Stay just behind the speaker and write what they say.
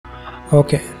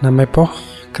Okay, நம்ம இப்போ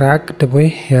கிராக்கிட்ட போய்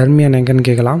ஹெர்மியன் எங்கன்னு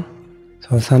கேட்கலாம்.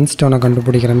 ஸோ சன்ஸ்டோனை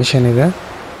கண்டுபிடிக்கிற மிஷன் இது.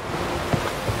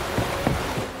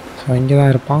 ஸோ இங்கே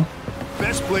தான் இருப்பான்.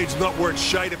 Best blade's not worth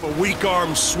shite if a weak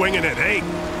arm's swinging it, eh?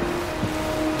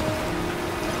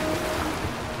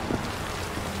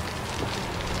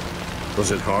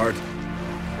 Was it hard?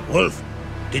 Wolf,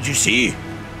 did you see?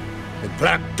 The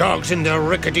black dogs in their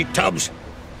rickety tubs.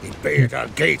 They bay at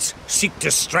our gates, seek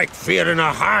to strike fear in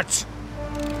our hearts.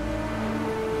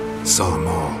 Saw them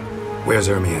all. Where's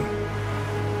Ermion?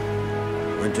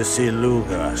 Went to see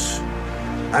Lugas.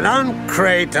 An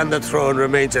uncrate on the throne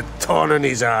remains a thorn in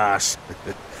his ass.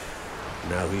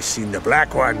 Now he's seen the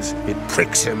black ones, it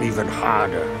pricks him even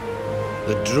harder.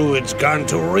 The druid's gone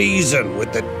to reason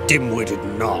with the dim-witted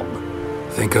knob.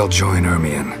 Think I'll join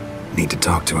Ermion. Need to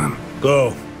talk to him. Go.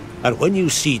 And when you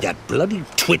see that bloody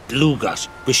twit Lugas,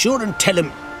 be sure and tell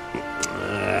him...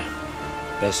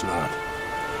 best not.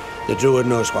 The druid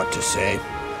knows what to say.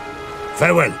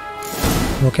 Farewell.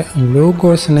 Okay,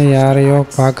 லூகோஸ்னு யாரையோ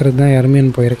பார்க்குறது தான்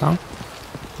எர்மியன் போயிருக்கான்.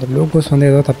 இந்த லூகோஸ் வந்து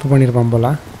ஏதோ தப்பு பண்ணியிருப்பான் போல்.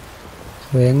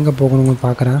 So எங்கே போகணும்னு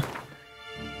பார்க்குறேன்.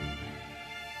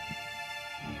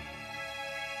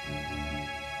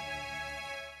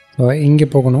 ஸோ இங்கே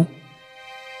போகணும்.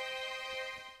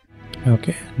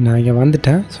 ஓகே, நான் இங்கே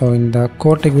வந்துட்டேன். ஸோ இந்த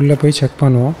கோட்டைக்குள்ளே போய் செக்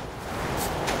பண்ணுவோம்.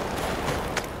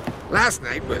 Last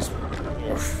night was...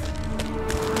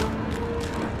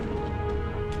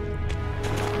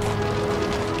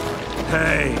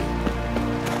 Hey!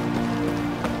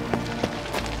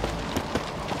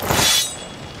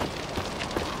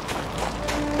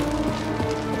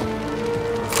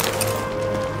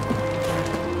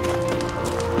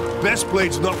 Best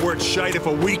blade's not worth shite if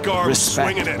a weak arm's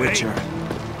swinging it, Witcher. eh?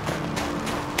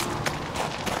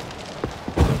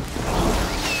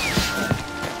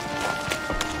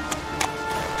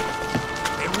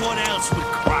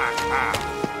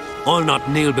 I'll not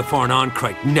kneel before an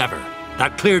Oncrite, never.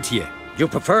 That clear to you? You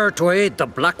prefer to aid the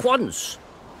black ones?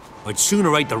 I'd sooner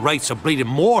right the rights of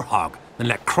bleeding Moorhog than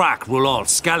let Crack rule all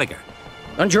Skelliger.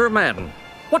 And your men,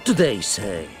 what do they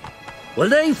say?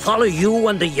 Will they follow you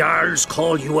when the Jarls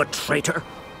call you a traitor?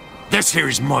 This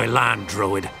here's my land,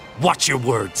 Druid. Watch your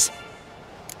words.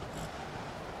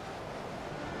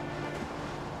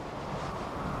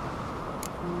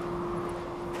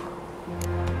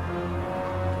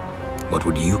 What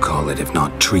would you call it if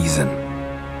not treason?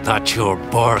 That's your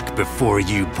bark before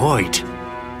you bite.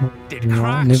 Did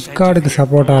Crack நிப்கார்டுக்கு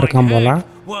சப்போர்ட்டாக இருக்கான் போல.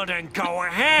 Well then go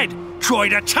ahead. Try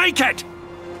to take it.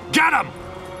 Get him.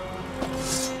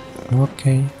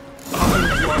 Okay.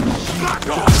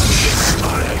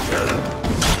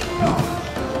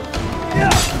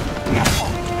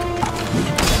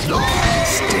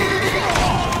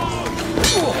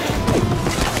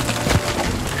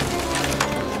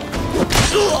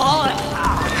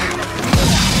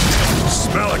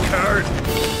 Smell a card?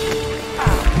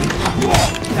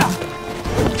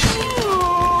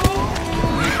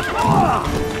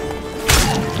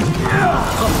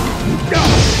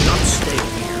 Not stay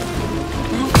here.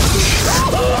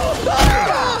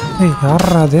 ஏய்,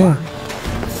 யார்ரா அது?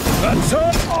 That's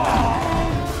it!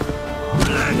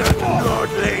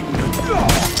 Lordling.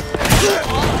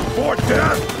 For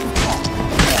death!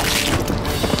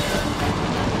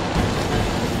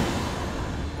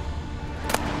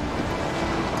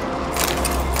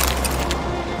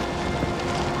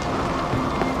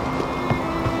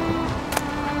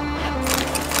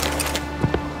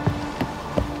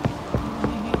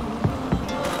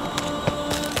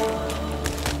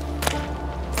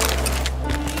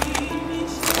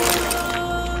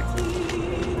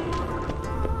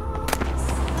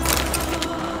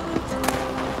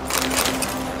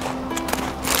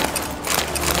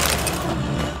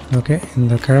 Okay,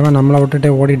 இந்த கிழமை நம்மளை விட்டுட்டே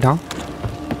ஓடிட்டான்.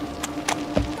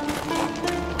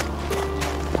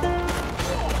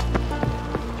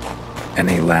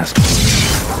 Any last...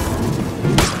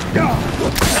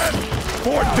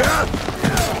 For death!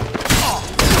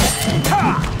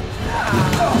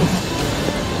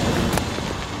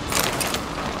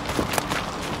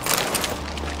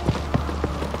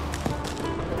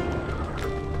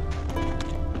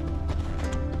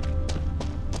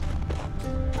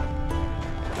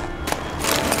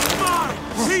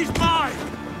 He's mine.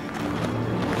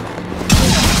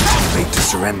 Late to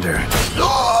surrender.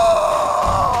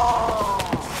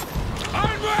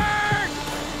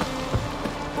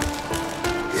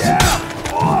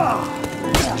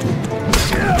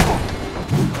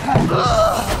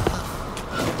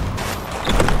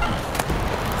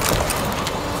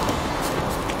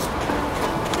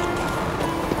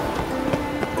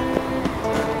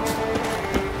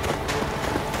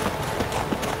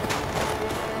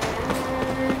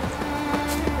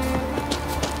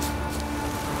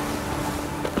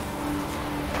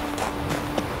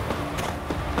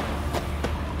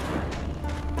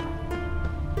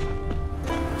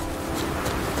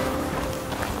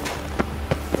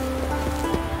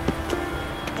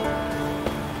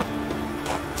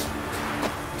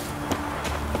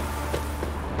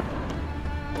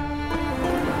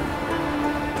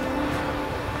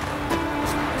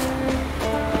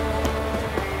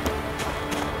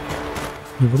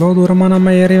 இவ்வளோ தூரமாக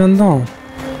நம்ம ஏறி வந்தோம்.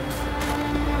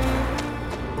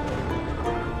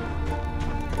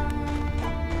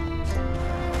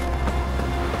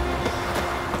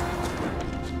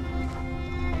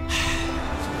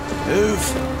 Move.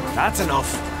 That's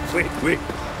enough. Wait.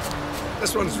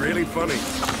 This one's really funny.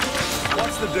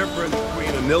 What's the difference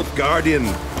between a Nilfgaardian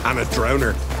and a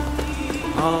drowner?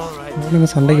 All right. நம்ம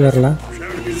சண்டைக்கு வரல.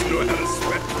 Drowners know how to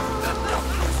swim.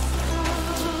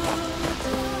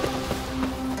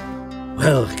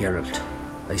 Well, Geralt,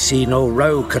 I see no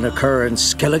row can occur in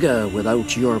Skellige without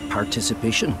your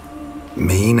participation.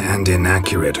 Mean and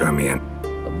inaccurate, Ermion.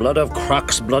 The blood of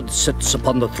Croc's blood sits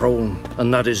upon the throne, and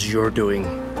that is your doing.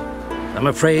 I'm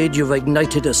afraid you've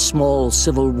ignited a small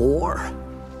civil war.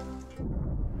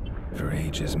 For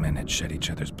ages, men had shed each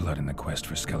other's blood in the quest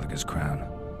for Skellige's crown.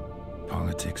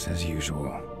 Politics as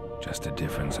usual, just a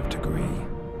difference of degree.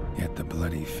 Yet the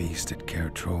bloody feast at Caer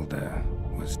Trolda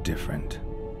was different.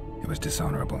 It was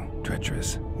dishonorable, treacherous,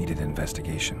 needed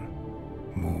investigation.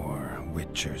 More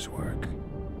Witcher's work.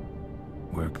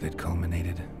 Work that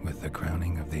culminated with the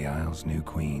crowning of the Isle's new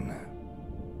queen.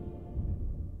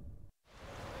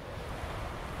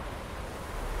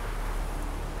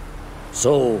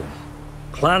 So,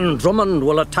 Clan Drummond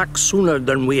will attack sooner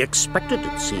than we expected,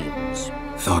 it seems.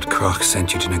 Thought Croc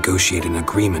sent you to negotiate an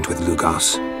agreement with Lugos.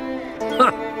 Ha!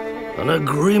 An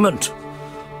agreement?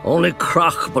 Only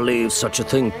Croc believes such a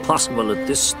thing possible at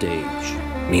this stage.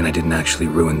 Mean I didn't actually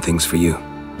ruin things for you?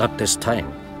 Not this time.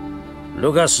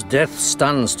 Lugos' death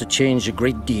stands to change a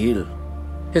great deal.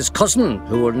 His cousin,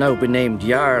 who will now be named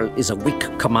Jarl, is a weak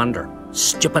commander.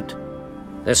 Stupid.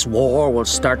 This war will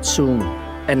start soon,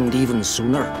 end even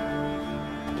sooner.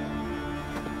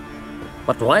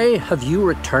 But why have you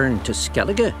returned to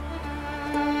Skellige?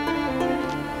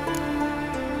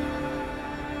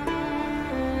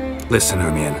 Listen,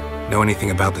 Ermion. Know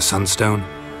anything about the Sunstone?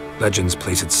 Legends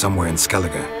place it somewhere in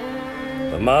Skellige.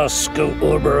 The mask of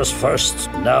Urberus first,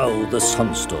 now the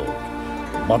Sunstone.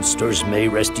 Monsters may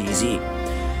rest easy.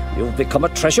 You've become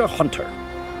a treasure hunter.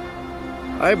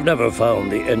 I've never found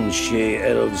the Enshe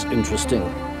elves interesting.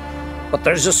 But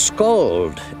there's a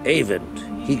skald, Eyvind.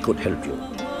 He could help you.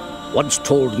 Once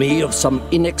told me of some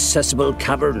inaccessible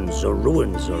caverns or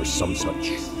ruins or some such.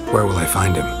 Where will I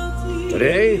find him?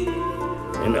 Today,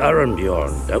 in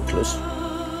Arrondbjorn, doubtless.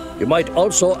 You might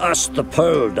also ask the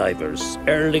pearl divers,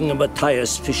 Erling and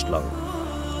Matthias Fischlang.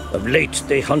 Of late,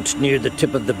 they hunt near the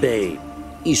tip of the bay,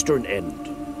 eastern end.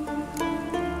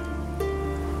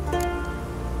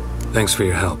 Thanks for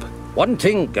your help. One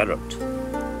thing, Geralt.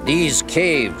 These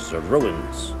caves are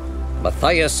ruins.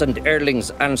 Matthias and Erling's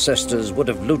ancestors would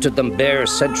have looted them bare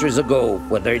centuries ago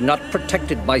were they not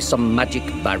protected by some magic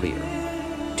barrier.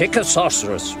 Take a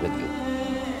sorceress with you.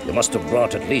 You must have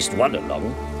brought at least one along.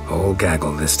 Whole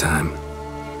gaggle this time.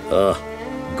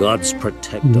 Gods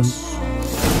protect us.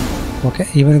 Okay,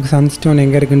 இவனுக்கு sunstone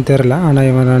எங்கே இருக்குன்னு தெரில. ஆனால்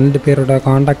இவன் 2 பேரோட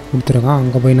contact கொடுத்துருக்கான்.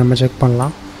 அங்கே போய் நம்ம செக்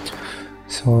பண்ணலாம்.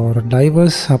 ஸோ ஒரு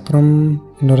டைவர்ஸ், அப்புறம்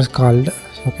இன்னொரு ஸ்கால்டு.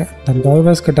 ஓகே, இந்த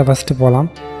டைவர்ஸ் கிட்ட ஃபஸ்ட்டு போகலாம்.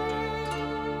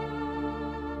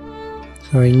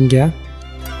 ஸோ இங்கே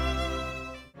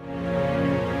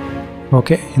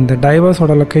ஓகே, இந்த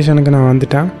டைவர்ஸோட லொக்கேஷனுக்கு நான்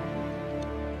வந்துட்டேன்.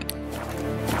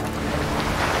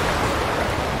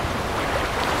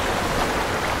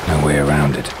 No way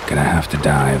around it. Gonna have to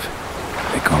dive.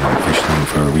 They call him Fishling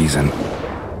for a reason.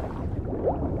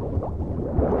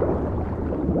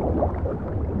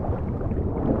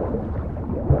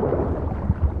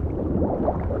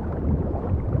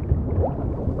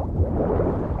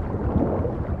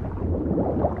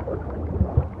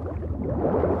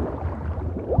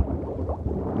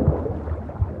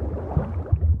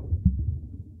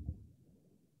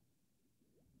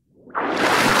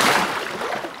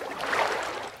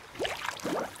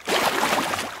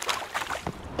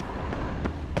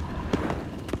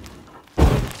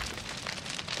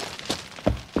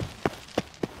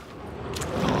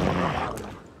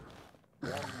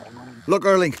 Look,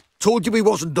 Erling, told you we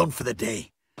wasn't done for the day.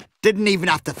 Didn't even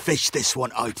have to fish this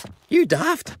one out. You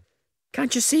daft.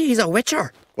 Can't you see he's a witcher?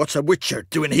 What's a witcher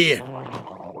doing here?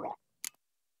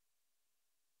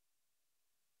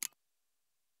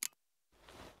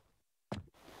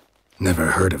 Never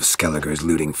heard of Skelligers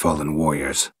looting fallen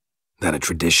warriors. That a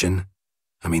tradition?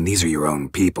 I mean, these are your own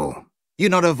people. You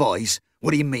not advise?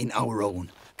 What do you mean, our own?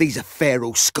 These are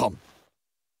Pharaoh scum.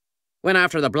 Went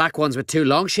after the black ones with 2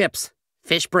 long ships.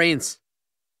 Fish brains.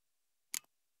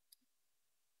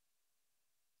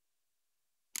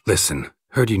 Listen,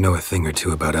 heard you know a thing or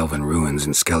two about elven ruins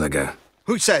in Skellige.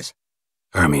 Who says?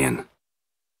 Ermion.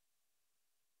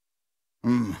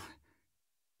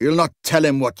 You'll not tell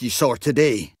him what you saw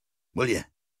today, will you?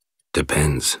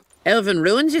 Depends. Elven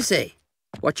ruins, you say?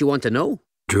 What you want to know?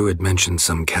 Druid mentioned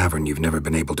some cavern you've never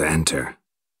been able to enter.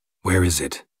 Where is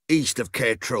it? East of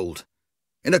Cairtrold.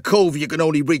 In a cove you can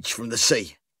only reach from the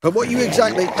sea. But what you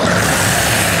exactly...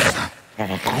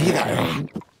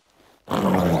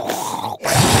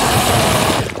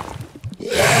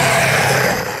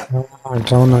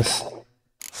 Drown us.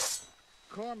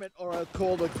 Cormit, or I'll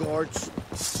call the guards.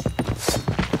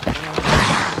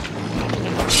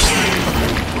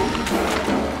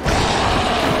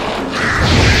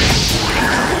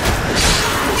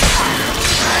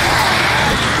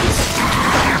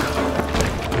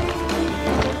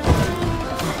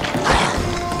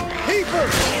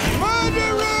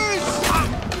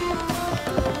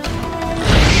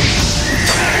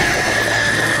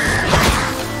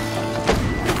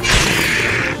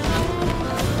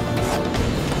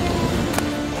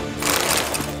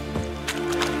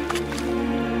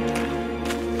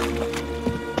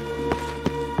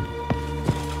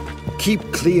 Keep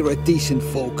clear of decent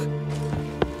folk.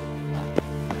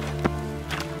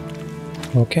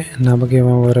 Okay நமக்கு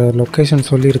இவன் ஒரு location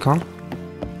சொல்லியிருக்கான்.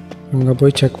 அங்கே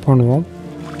போய் check பண்ணுவோம்.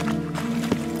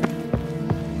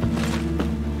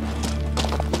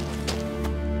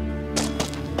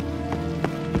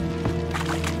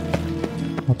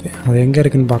 Okay அது எங்கே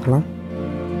இருக்குன்னு பார்க்கலாம்.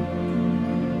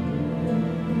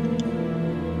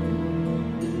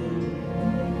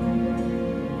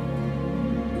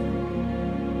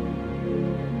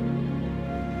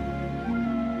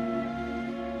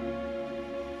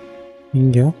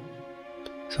 இங்கே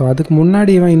ஸோ அதுக்கு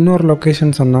முன்னாடி இவன் இன்னொரு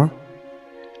லொக்கேஷன் சொன்னான்.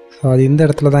 ஸோ அது இந்த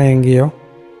இடத்துல தான் எங்கேயோ.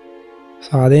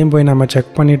 ஸோ அதையும் போய் நம்ம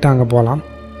செக் பண்ணிவிட்டு அங்கே போகலாம்.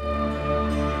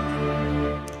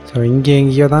 ஸோ இங்கே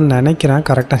எங்கேயோ தான் நினைக்கிறேன்,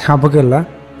 கரெக்டாக ஞாபகம் இல்லை.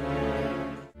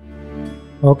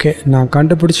 ஓகே நான்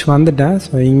கண்டுபிடிச்சி வந்துட்டேன்.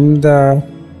 ஸோ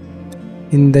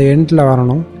இந்த எண்டில்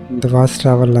வரணும், இந்த ஃபாஸ்ட்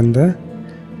ட்ராவல்லேருந்து.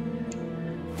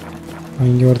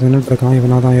 இங்கே ஒரு நின்றுட்டுருக்கான்,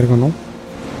 இவனாக தான் இருக்கணும்.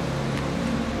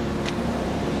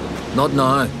 Not now.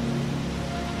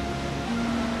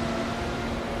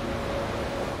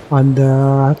 அந்த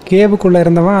கேவுக்குள்ளே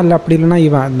இருந்தவன் அல்ல, அப்படி இல்லைன்னா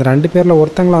இவன். இந்த ரெண்டு பேரில்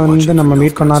ஒருத்தங்களை வந்து நம்ம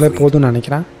மீட் பண்ணாலே போதும்னு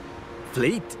நினைக்கிறேன்.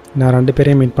 Fleet? நான் ரெண்டு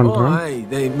பேரையும் மீட் பண்ணுறேன். Oh, aye,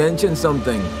 they mentioned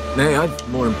something. Nay, I've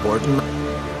more important.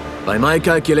 By my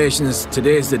calculations,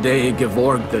 today's the day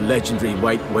Gevorg, the legendary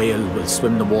white whale, will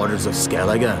swim the waters of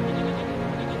Skellige.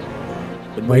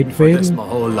 Been waiting for this my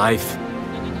whole life.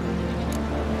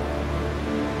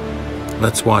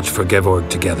 Let's watch for Gevorg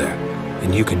together, and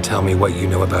you can tell me what you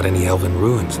know about any elven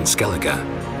ruins in Skellige.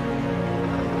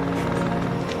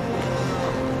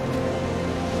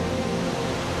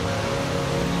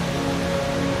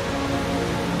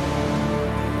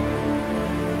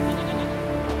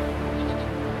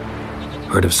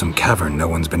 Heard of some cavern no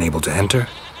one's been able to enter?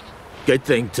 Good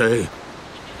thing too.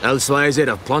 Elsewise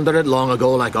they'd have plundered it long ago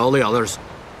like all the others.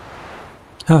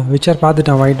 Witcher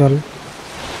பார்த்துட்டான், white wall.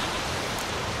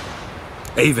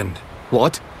 Avend.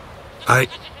 What?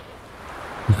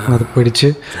 அது பிடிச்சு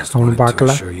அவனை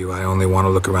பார்க்கல. Assure you I only want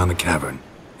to look around the cavern.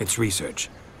 It's research.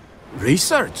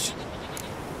 Research?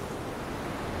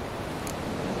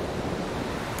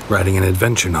 Writing an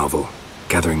adventure novel,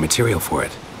 gathering material for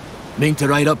it. Mean to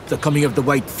write up the coming of the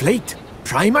White Fleet?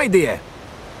 Prime idea.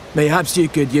 Mayhaps you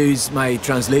could use my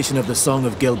translation of the Song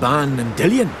of Gilban and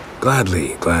Dillion.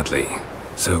 Gladly.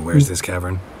 So where's this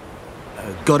cavern?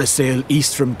 Gotta sail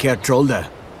east from Cairtrolda.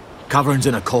 Cavern's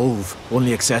in a cove,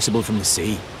 only accessible from the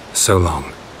sea. So long,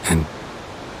 and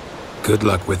good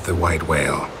luck with the white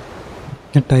whale.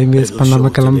 Time waste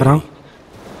பண்ணாம கிளம்புறான்.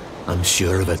 I'm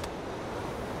sure of it.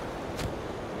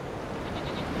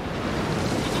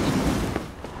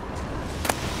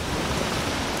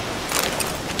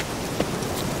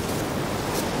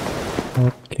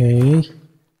 Okay.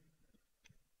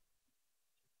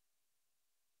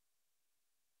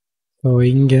 So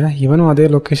இங்கே இவனும் அதே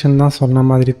location தான் சொன்ன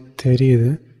மாதிரி தெரியுது.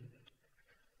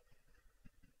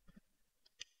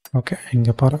 Okay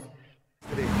இங்கே பாரு.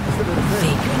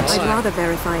 I'd rather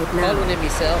verify it now.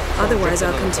 Otherwise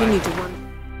I'll continue to wonder.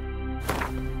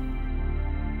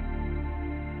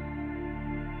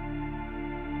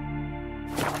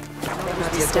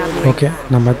 Okay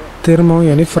நம்ம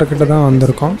திரும்பவும் எனிஃபர் கிட்ட தான்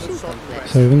வந்திருக்கோம்.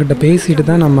 ஸோ இவங்ககிட்ட பேசிட்டு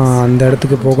தான் நம்ம அந்த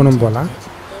இடத்துக்கு போகணும் போல்.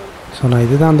 ஸோ நான்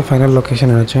இதுதான் அந்த ஃபைனல்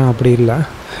லொக்கேஷன் நினச்சேன், அப்படி இல்லை.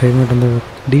 இவங்ககிட்ட வந்து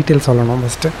டீட்டெயில் சொல்லணும்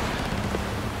first.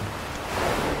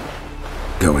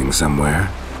 Going somewhere?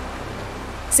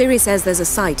 Ciri says there's a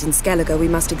site in Skellige we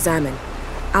must examine.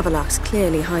 Avalach's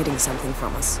clearly hiding something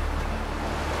from us.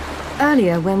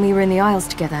 Earlier, when we were in the Isles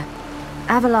together,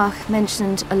 Avalach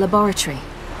mentioned a laboratory.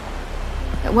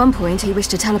 At one point, he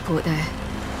wished to teleport there,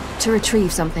 to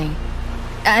retrieve something.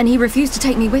 And he refused to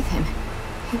take me with him.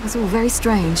 It was all very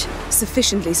strange.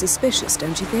 Sufficiently suspicious,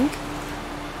 don't you think?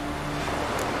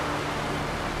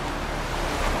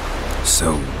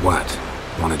 So what?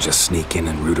 Want to just sneak in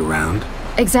and root around?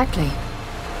 Exactly.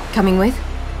 Coming with?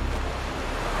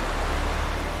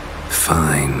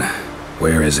 Fine.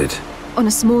 Where is it? On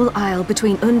a small isle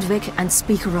between Undvik and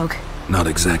Speakerog. Not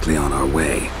exactly on our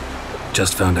way.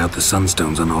 Just found out the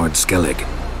sunstones on Ord Skellig.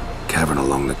 Cavern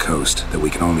along the coast that we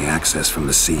can only access from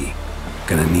the sea.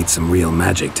 Gonna need some real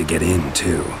magic to get in,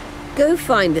 too. Go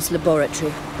find this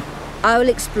laboratory. I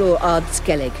will explore Ard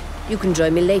Skellig. You can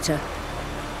join me later.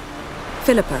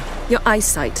 Philippa, your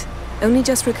eyesight. Only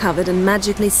just recovered and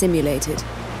magically simulated.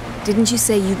 Didn't you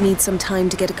say you'd need some time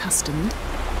to get accustomed?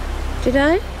 Did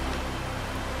I?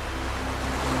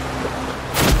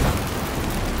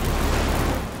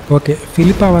 Okay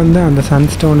ஃபிலிப்பா வந்து அந்த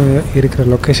சன்ஸ்டோனு இருக்கிற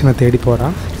லொக்கேஷனை தேடி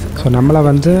போகிறான். So நம்மளை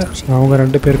வந்து அவங்க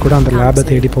 2 பேர் கூட அந்த லேபை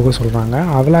தேடி போக சொல்கிறாங்க.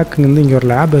 அவளாக்கு வந்து இங்கே ஒரு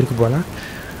லேப் இருக்குது போல்.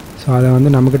 ஸோ அதை வந்து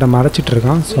நம்மக்கிட்ட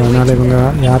மறைச்சிட்ருக்கான். ஸோ அதனால் இவங்க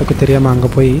யாருக்கும் தெரியாமல் அங்கே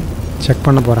போய் செக்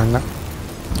பண்ண போகிறாங்க,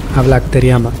 அவளாக்கு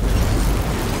தெரியாமல்.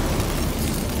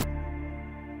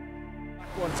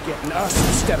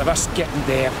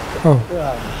 ஓ,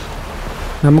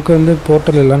 நமக்கு வந்து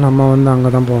போர்ட்டல் இல்லை, நம்ம வந்து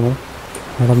அங்கே தான் போகணும்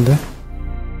நடந்து.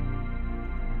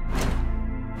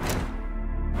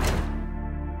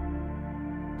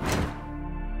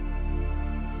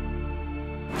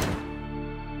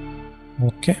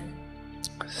 Okay,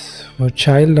 so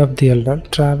child of the elder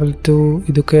travel to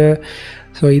இதுக்கு.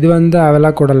 ஸோ இது வந்து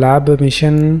அவலாக்கோட லேப்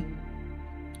மிஷன்.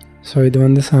 ஸோ இது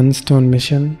வந்து சன்ஸ்டோன்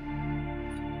மிஷன்.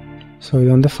 ஸோ இது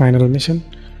வந்து final mission.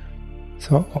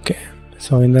 So okay,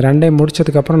 so இந்த 2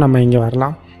 முடித்ததுக்கப்புறம் நம்ம இங்கே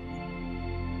வரலாம்.